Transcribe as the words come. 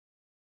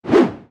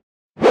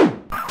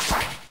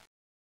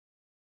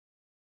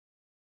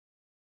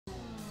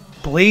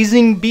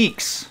Blazing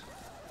Beaks,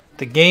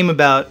 the game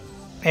about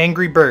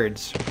angry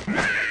birds.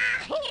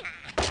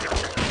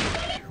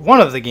 One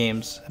of the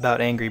games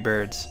about angry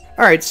birds.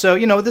 Alright, so,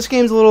 you know, this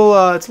game's a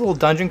little, it's a little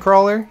dungeon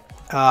crawler.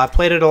 I've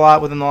played it a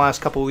lot within the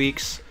last couple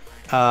weeks.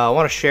 I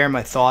want to share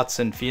my thoughts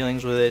and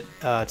feelings with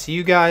it to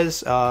you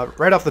guys.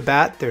 Right off the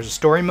bat, there's a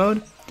story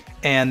mode,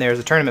 and there's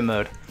a tournament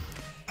mode.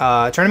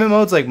 Tournament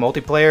mode's like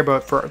multiplayer,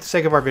 but for the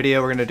sake of our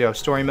video, we're going to do a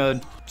story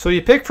mode. So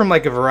you pick from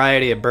like a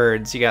variety of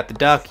birds. You got the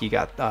duck, you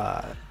got,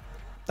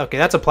 okay,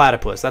 that's a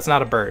platypus, that's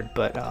not a bird,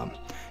 but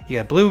you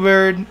got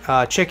bluebird,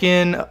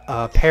 chicken,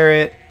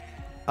 parrot,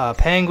 a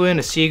penguin,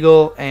 a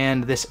seagull,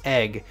 and this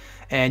egg.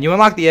 And you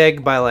unlock the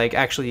egg by like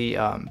actually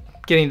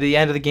getting to the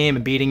end of the game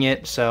and beating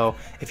it. So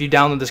if you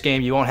download this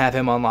game, you won't have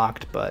him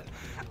unlocked, but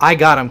I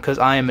got him because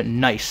I am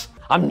nice.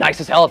 I'm nice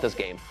as hell at this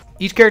game.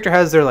 Each character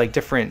has their like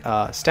different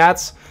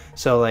stats.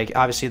 So like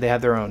obviously they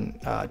have their own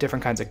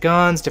different kinds of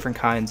guns, different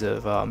kinds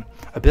of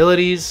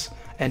abilities,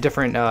 and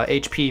different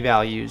HP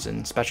values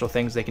and special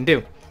things they can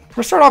do.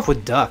 We'll start off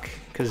with Duck,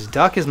 because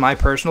Duck is my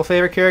personal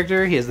favorite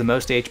character. He has the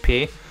most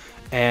HP,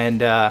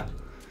 and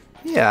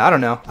yeah, I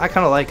don't know, I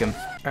kind of like him.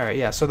 Alright,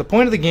 yeah, so the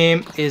point of the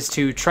game is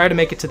to try to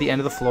make it to the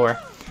end of the floor.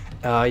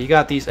 You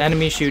got these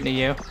enemies shooting at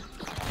you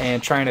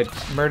and trying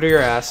to murder your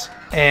ass,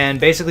 and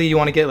basically you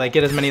want to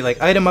get as many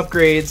like item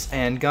upgrades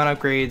and gun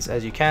upgrades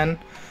as you can.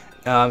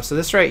 So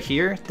this right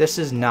here, this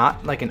is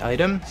not like an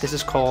item, this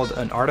is called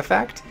an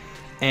artifact,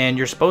 and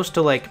you're supposed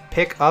to like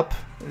pick up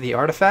the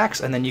artifacts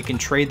and then you can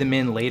trade them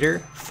in later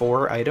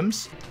for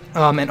items.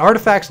 And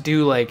artifacts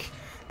do like,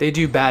 they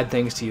do bad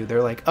things to you.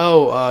 They're like,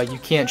 oh, you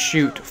can't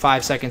shoot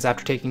 5 seconds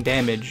after taking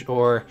damage,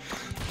 or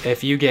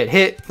if you get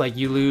hit, like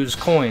you lose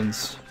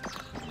coins.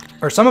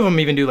 Or some of them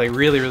even do like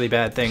really, really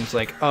bad things,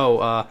 like,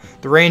 oh,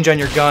 the range on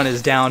your gun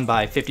is down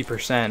by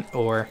 50%,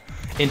 or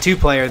in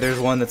 2-player there's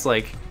one that's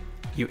like,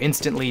 you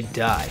instantly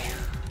die.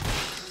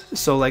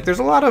 So like there's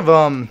a lot of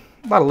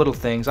little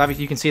things.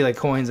 Obviously you can see like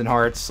coins and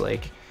hearts,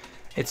 like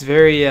it's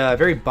very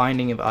very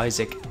Binding of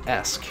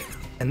Isaac-esque.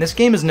 And this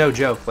game is no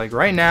joke. Like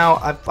right now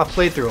I've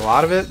played through a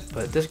lot of it,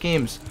 but this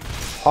game's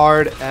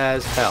hard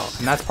as hell,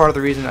 and that's part of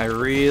the reason I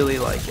really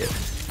like it.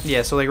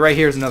 Yeah, so like right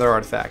here is another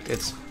artifact.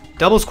 It's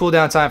doubles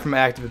cooldown time from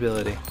active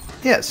ability.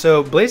 Yeah,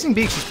 so Blazing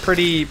Beaks is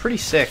pretty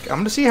sick. I'm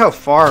gonna see how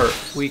far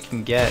we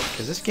can get,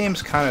 because this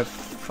game's kind of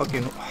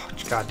fucking, oh,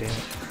 god damn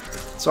it.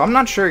 So I'm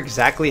not sure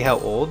exactly how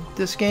old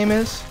this game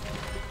is,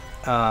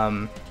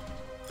 but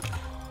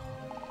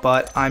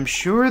I'm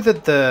sure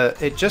that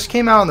it just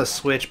came out on the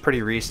Switch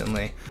pretty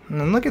recently. And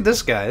then look at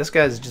this guy. This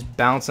guy's just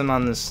bouncing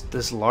on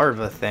this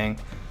larva thing.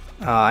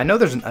 I know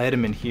there's an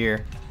item in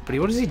here, but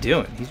what is he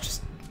doing?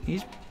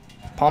 He's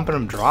pumping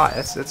him dry.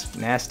 That's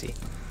nasty.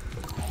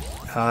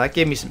 That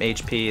gave me some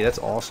HP. That's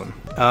awesome.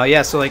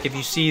 Yeah, so like if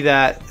you see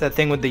that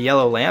thing with the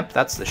yellow lamp,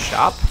 that's the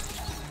shop.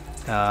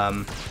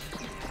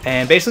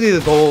 And basically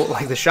the goal,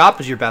 like the shop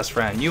is your best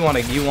friend. You want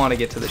to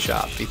get to the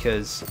shop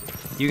because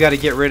you got to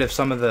get rid of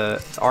some of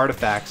the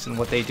artifacts and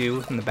what they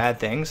do and the bad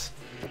things.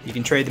 You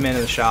can trade them into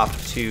the shop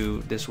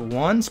to this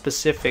one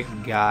specific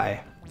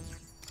guy.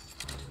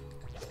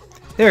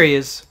 There he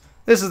is.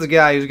 This is the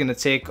guy who's gonna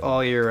take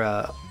all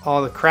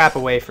the crap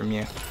away from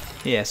you.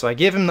 Yeah, so I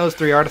give him those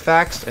 3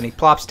 artifacts and he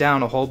plops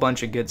down a whole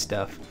bunch of good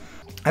stuff.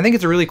 I think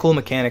it's a really cool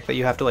mechanic that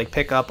you have to like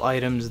pick up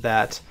items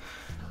that,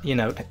 you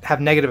know, have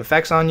negative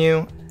effects on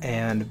you,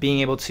 and being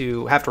able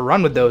to have to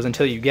run with those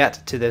until you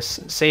get to this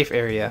safe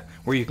area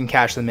where you can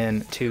cash them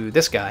in to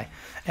this guy,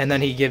 and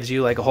then he gives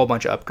you like a whole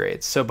bunch of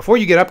upgrades. So before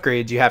you get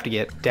upgrades, you have to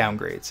get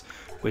downgrades,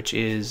 which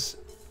is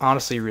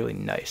honestly really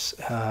nice.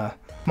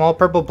 Small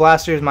Purple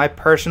Blaster is my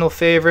personal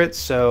favorite,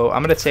 so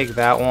I'm gonna take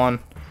that one,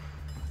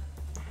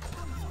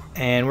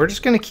 and we're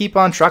just gonna keep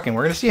on trucking.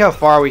 We're gonna see how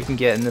far we can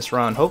get in this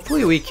run.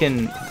 Hopefully we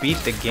can beat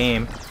the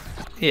game.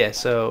 Yeah,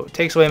 so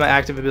takes away my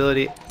active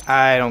ability.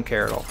 I don't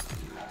care at all.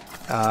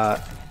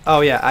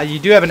 Oh yeah, you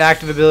do have an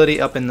active ability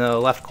up in the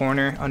left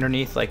corner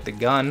underneath like the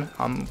gun.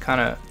 I'm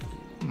kind of,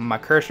 my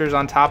cursor's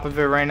on top of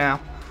it right now.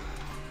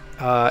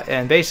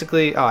 And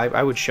basically, oh,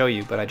 I would show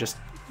you, but I just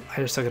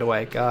took it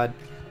away. God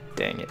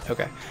dang it.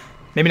 Okay,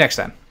 maybe next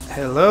time.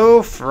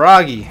 Hello,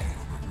 Froggy.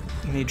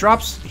 And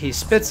he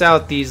spits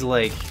out these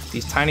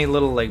tiny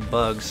little like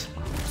bugs.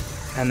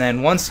 And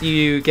then once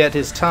you get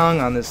his tongue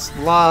on this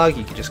log,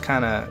 you can just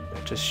kind of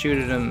just shoot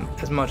at him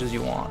as much as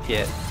you want.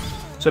 Yeah.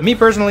 So me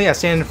personally, I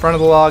stand in front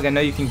of the log. I know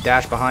you can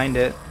dash behind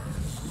it,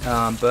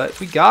 but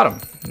we got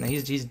him. And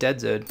he's dead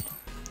zed.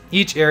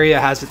 Each area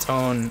has its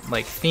own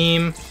like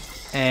theme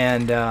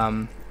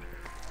and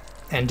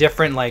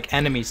different like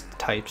enemy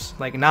types.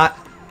 Like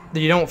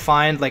you don't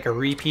find like a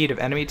repeat of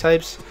enemy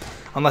types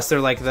unless they're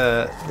like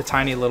the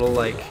tiny little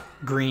like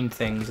green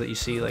things that you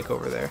see like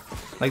over there.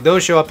 Like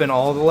those show up in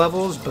all the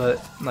levels,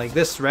 but like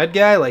this red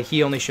guy, like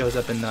he only shows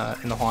up in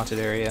the haunted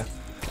area.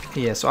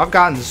 Yeah, so I've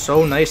gotten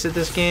so nice at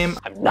this game.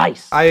 I'm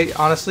nice. I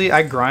honestly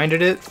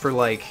grinded it for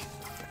like,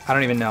 I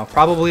don't even know,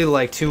 probably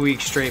like 2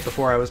 weeks straight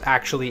before I was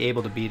actually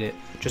able to beat it,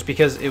 just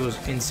because it was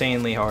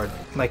insanely hard.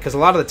 Like, because a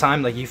lot of the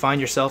time, like, you find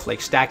yourself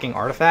like stacking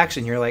artifacts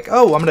and you're like,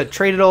 oh, I'm gonna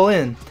trade it all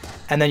in,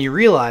 and then you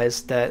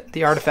realize that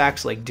the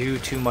artifacts like do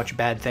too much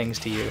bad things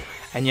to you,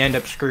 and you end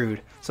up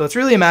screwed. So it's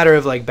really a matter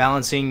of like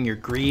balancing your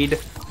greed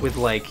with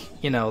like,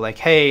 you know, like,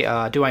 hey,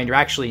 do I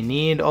actually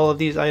need all of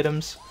these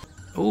items?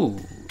 Ooh,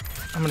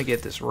 I'm gonna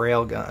get this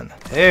rail gun.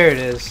 There it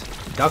is.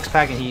 Duck's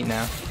packing heat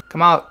now.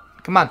 Come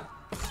out, come on.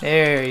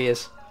 There he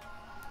is.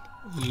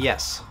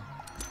 Yes.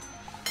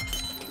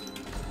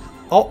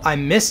 Oh, I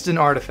missed an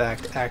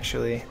artifact,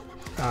 actually.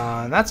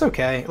 That's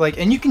okay. Like,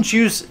 and you can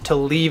choose to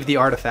leave the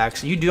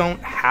artifacts. You don't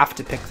have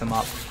to pick them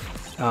up,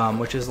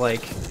 which is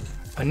like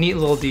a neat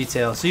little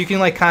detail. So you can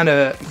like kind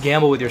of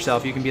gamble with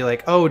yourself. You can be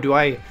like, oh, do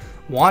I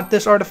want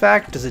this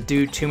artifact? Does it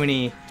do too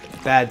many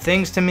bad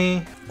things to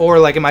me? Or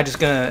like, am I just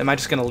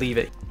gonna leave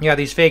it? You got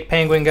these fake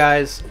penguin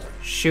guys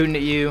shooting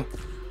at you.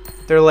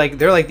 They're like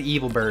the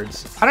evil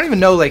birds. I don't even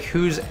know like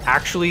who's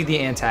actually the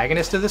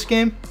antagonist of this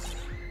game.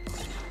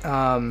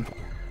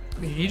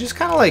 You just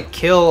kind of like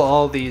kill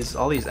all these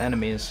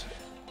enemies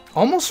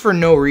almost for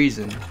no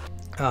reason.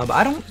 But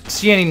I don't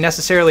see any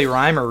necessarily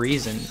rhyme or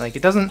reason. Like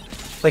it doesn't,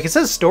 like it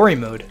says story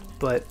mode,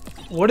 but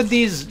what are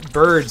these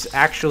birds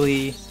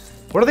actually,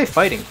 what are they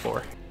fighting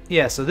for?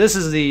 Yeah, so this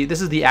is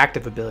the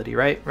active ability,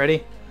 right?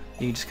 Ready?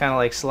 You just kind of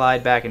like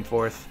slide back and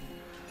forth,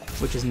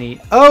 which is neat.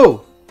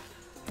 Oh!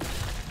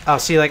 Oh,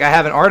 see, like I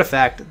have an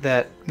artifact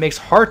that makes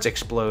hearts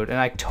explode, and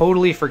I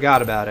totally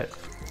forgot about it.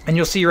 And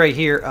you'll see right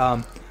here,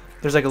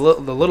 there's like the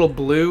little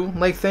blue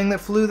like thing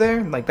that flew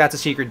there. Like that's a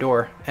secret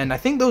door, and I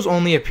think those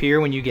only appear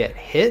when you get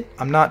hit.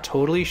 I'm not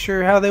totally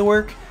sure how they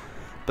work,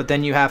 but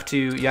then you have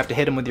to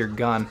hit them with your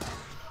gun.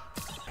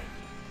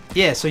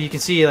 Yeah, so you can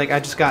see like I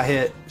just got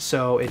hit,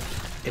 so it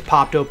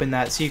popped open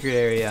that secret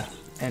area,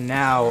 and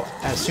now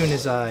as soon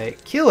as I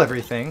kill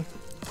everything,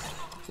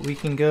 we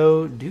can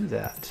go do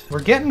that.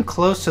 We're getting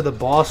close to the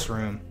boss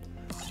room.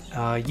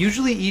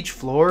 Usually each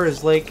floor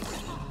is like,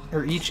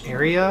 or each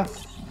area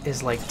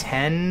is like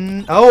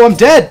 10. Oh, I'm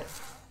dead!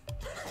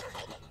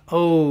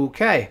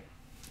 Okay.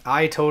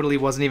 I totally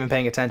wasn't even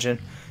paying attention.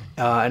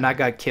 And I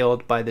got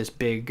killed by this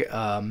big,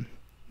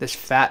 this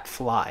fat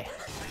fly.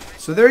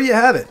 So there you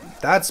have it.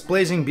 That's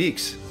Blazing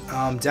Beaks.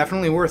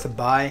 Definitely worth a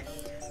buy.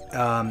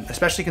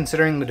 Especially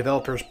considering the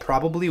developers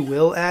probably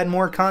will add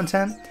more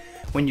content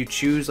when you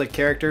choose like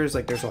characters.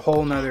 Like there's a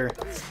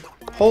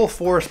whole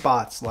 4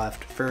 spots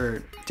left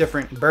for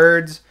different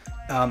birds.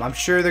 I'm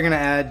sure they're gonna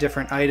add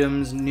different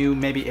items, new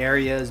maybe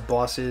areas,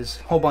 bosses,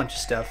 whole bunch of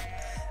stuff.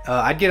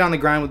 I'd get on the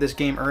grind with this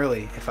game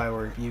early if I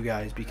were you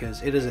guys,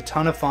 because it is a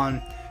ton of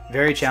fun,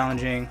 very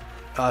challenging,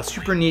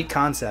 super neat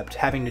concept,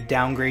 having to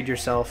downgrade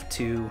yourself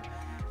to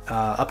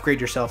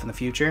upgrade yourself in the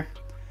future,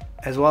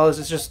 as well as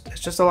it's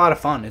just a lot of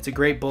fun. It's a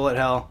great bullet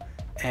hell,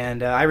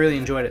 and I really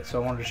enjoyed it,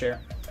 so I wanted to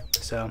share.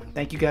 So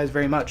thank you guys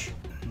very much.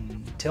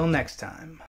 Until next time.